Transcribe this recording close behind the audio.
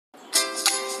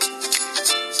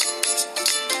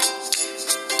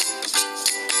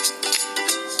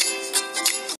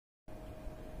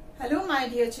my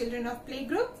dear children of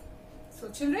playgroup. So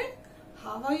children,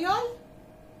 how are you all?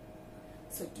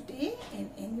 So today in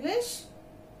English,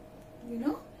 you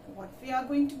know what we are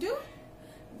going to do?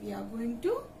 We are going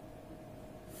to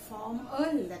form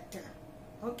a letter.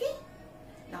 Okay?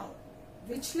 Now,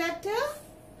 which letter?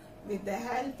 With the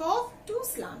help of two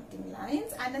slanting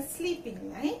lines and a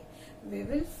sleeping line, we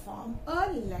will form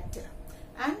a letter.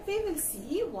 And we will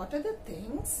see what are the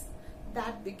things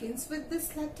that begins with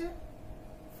this letter.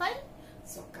 Fine?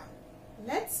 So come,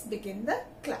 let's begin the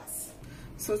class.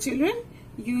 So children,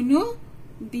 you know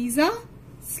these are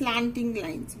slanting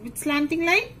lines. Which slanting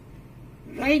line?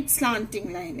 Right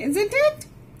slanting line, isn't it?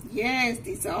 Yes,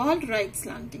 these are all right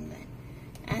slanting line.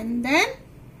 And then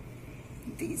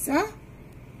these are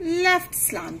left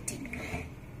slanting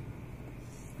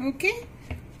line. Okay?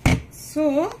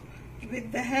 So,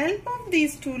 with the help of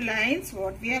these two lines,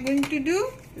 what we are going to do?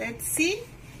 Let's see.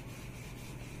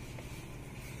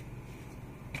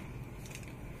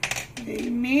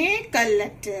 We'll make a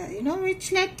letter. You know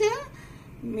which letter?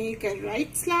 Make a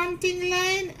right slanting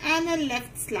line and a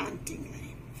left slanting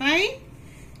line. Fine?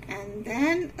 And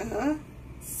then a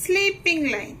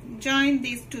sleeping line. Join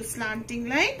these two slanting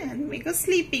line and make a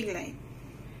sleeping line.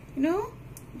 You know,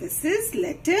 this is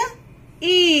letter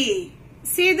A.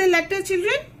 Say the letter,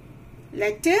 children.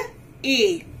 Letter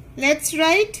A. Let's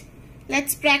write.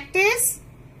 Let's practice.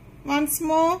 Once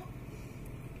more.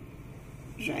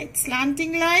 Right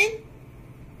slanting line.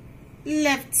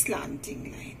 Left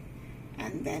slanting line.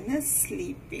 And then a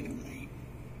sleeping line.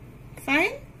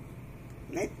 Fine?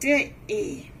 Letter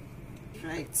A.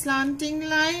 Right slanting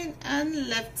line and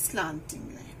left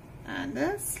slanting line. And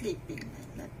a sleeping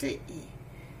line. Letter A.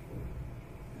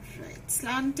 Right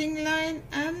slanting line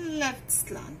and left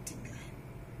slanting line.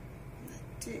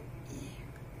 Letter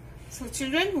A. So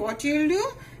children, what you will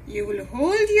do? You will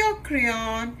hold your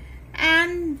crayon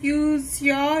and use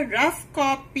your rough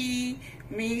copy.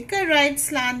 Make a right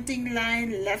slanting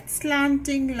line, left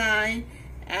slanting line,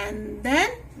 and then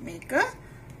make a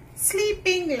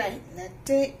sleeping line.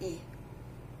 Letter A.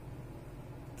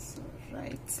 So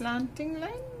right slanting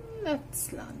line, left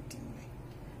slanting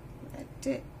line.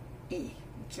 Letter A.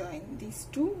 Join these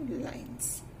two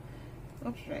lines.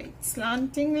 Right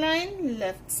slanting line,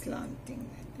 left slanting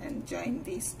line, and join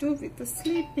these two with a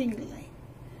sleeping line.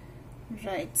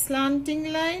 Right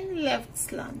slanting line, left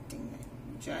slanting line.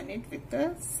 Join it with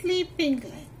a sleeping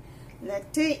line.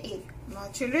 Letter A. Now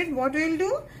children, what we'll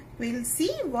do? We'll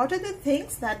see what are the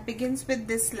things that begins with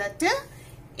this letter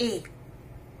A.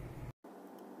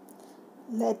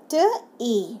 Letter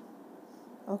A.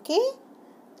 Okay.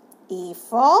 A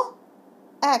for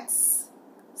X.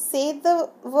 Say the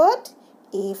word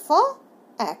A for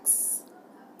X.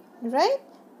 Right?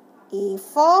 A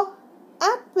for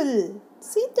apple.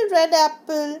 See the red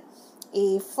apple.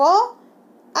 A for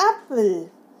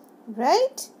apple.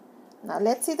 Right? Now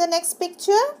let's see the next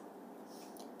picture.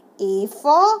 A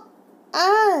for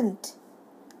ant.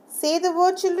 Say the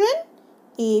word, children.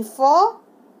 A for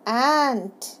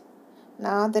ant.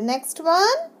 Now the next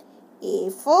one. A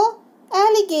for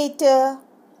alligator.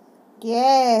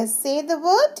 Yes, say the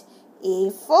word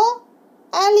A for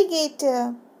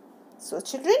alligator. So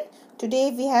children,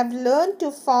 today we have learned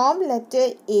to form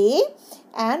letter A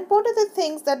and what are the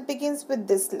things that begins with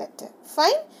this letter.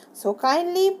 Fine? So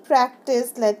kindly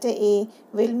practice letter A.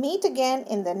 We'll meet again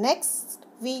in the next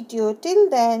video. Till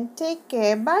then, take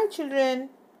care. Bye children.